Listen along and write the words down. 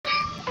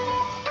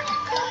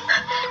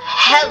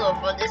Hello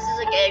everyone, this is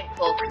a game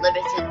called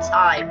Limited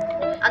Time,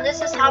 and this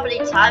is how many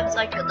times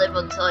I can live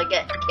until I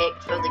get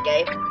kicked from the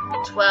game.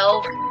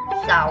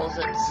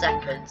 12,000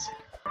 seconds.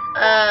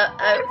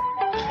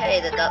 Okay,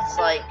 then that's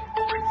like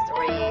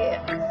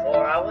 3-4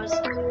 hours.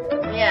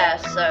 Yeah,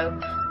 so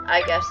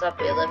I guess I'll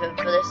be living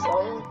for this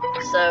long.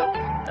 So,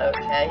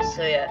 okay,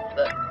 so yeah,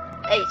 but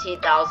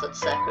 18,000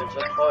 seconds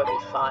would probably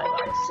be 5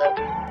 hours. So,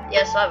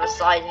 yes, I have a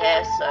side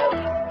here, so,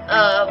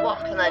 what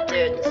can I do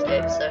in this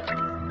game? So,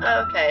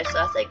 okay, so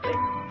I think we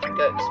should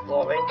go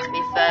exploring, to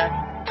be fair.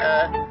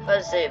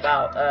 Let's see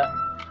about,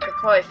 could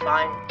probably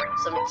find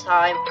some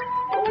time.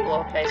 Ooh,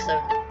 okay, so,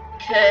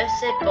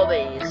 cursed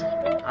bubbies.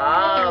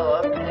 Oh,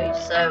 okay,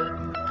 so,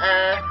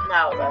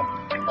 now then.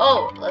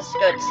 Oh, let's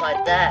go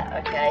inside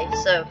there, okay,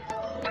 so,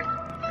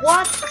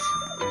 what?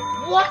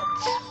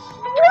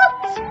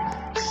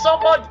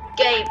 Someone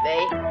gave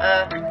me,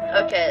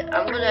 okay,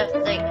 I'm gonna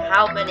think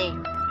how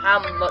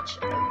much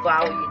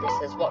value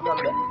this is, what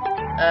number?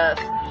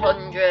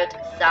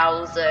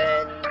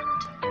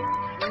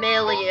 100,000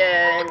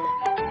 million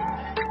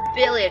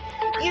billion,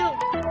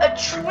 a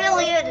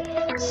trillion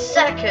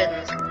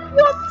seconds.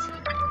 What?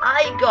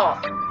 I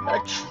got a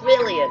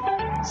trillion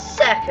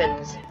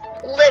seconds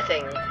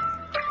living.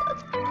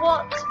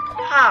 What?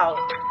 How?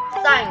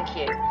 Thank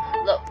you.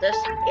 Look, this,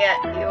 yeah,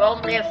 you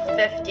only have 1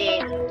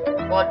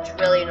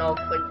 trillion or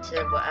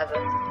quintillion, whatever.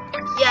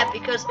 Yeah,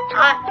 because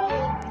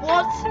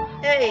what?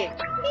 Hey,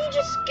 he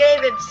just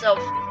gave himself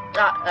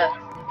that,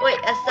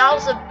 wait,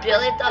 1,000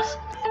 billion?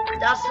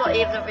 That's not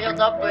even a real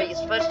number. You're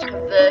supposed to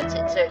convert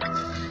it to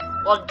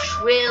 1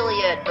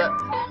 trillion, but,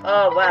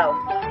 oh well.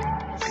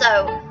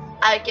 So,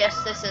 I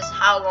guess this is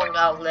how long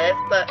I'll live,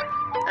 but,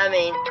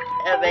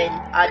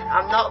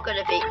 I'm not going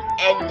to be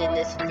ending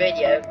this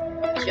video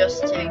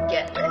just to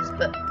get this,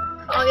 but,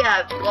 oh yeah,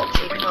 I've blocked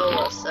the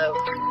cola, so,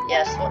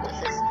 yes, what does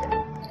this do?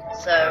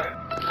 So,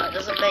 that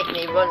doesn't make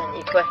me run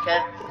any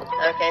quicker.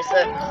 Okay, so,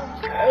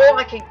 oh,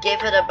 I could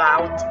give it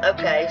about,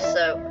 okay,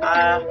 so,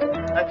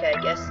 okay,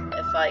 I guess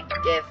if I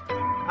give,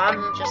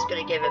 I'm just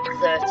gonna give it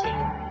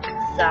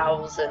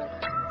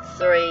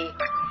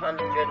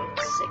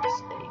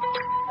 13,360.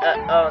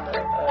 Oh no,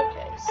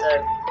 okay, so,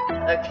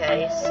 I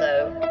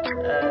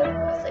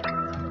think,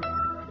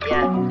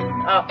 yeah,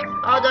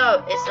 oh no,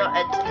 it's not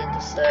entered in the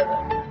server.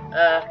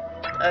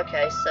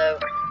 Okay, so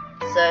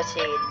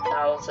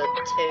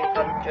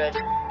 13,200.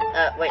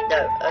 Wait,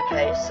 no.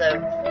 Okay, so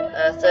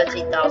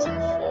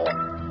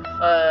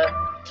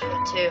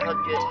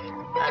 13,200,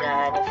 and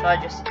then if I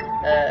just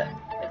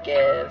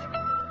give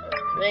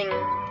ring.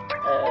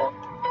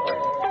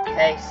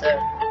 Okay, so I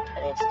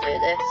need to do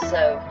this.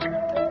 So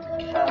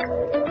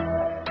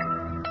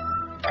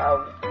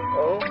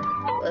oh,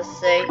 let's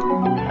see.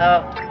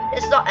 Oh,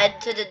 it's not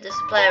entered in this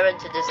player.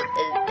 Entered in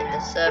the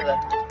server.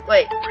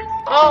 Wait.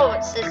 Oh,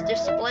 it's this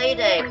display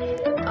name.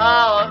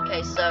 Oh,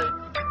 okay, so,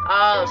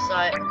 I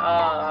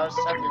was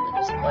having the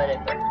display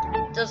name, but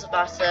it doesn't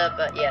matter,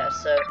 but yeah,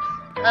 so,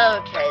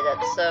 okay then,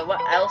 so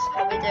what else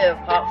can we do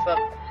apart from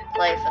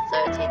play for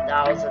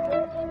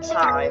 13,000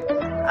 time,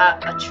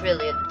 a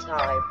trillion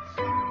time?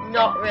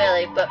 Not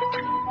really, but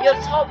you're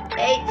top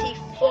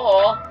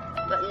 84,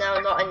 but now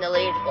not in the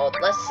leaderboard.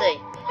 Let's see,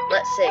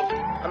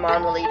 I'm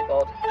on the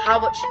leaderboard. How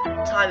much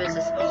time is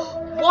this?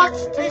 What?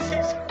 This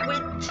is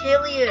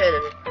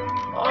quintillion.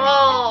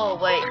 Oh,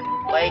 wait,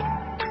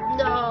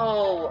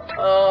 no,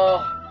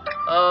 oh,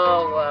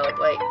 well,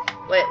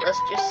 wait,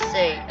 let's just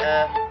see,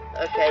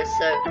 okay,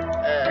 so,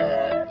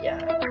 yeah,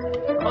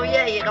 oh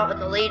yeah, you're not on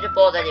the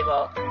leaderboard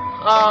anymore,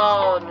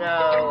 oh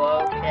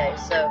no, okay,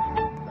 so,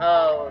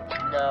 oh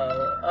no,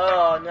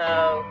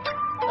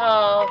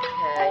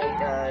 okay,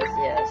 guys,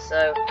 yeah,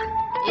 so,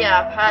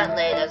 yeah,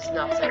 apparently there's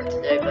nothing to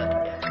do, but,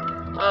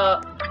 yeah,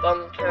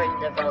 bunkering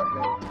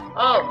development,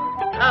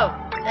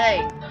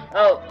 hey,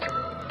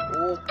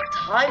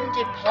 time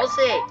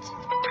deposit.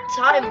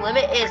 Time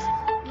limit is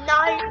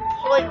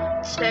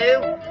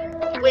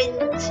 9.2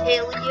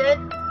 quintillion.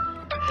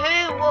 Who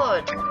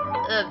would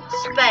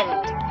spend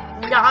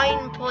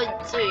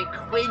 9.2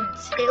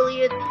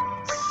 quintillion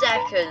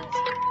seconds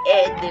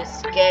in this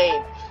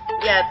game?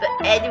 Yeah, but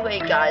anyway,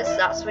 guys,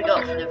 that's what we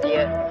got for the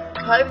video.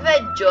 Hope you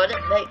enjoyed it.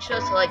 Make sure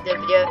to like the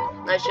video,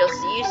 and I shall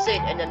see you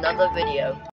soon in another video.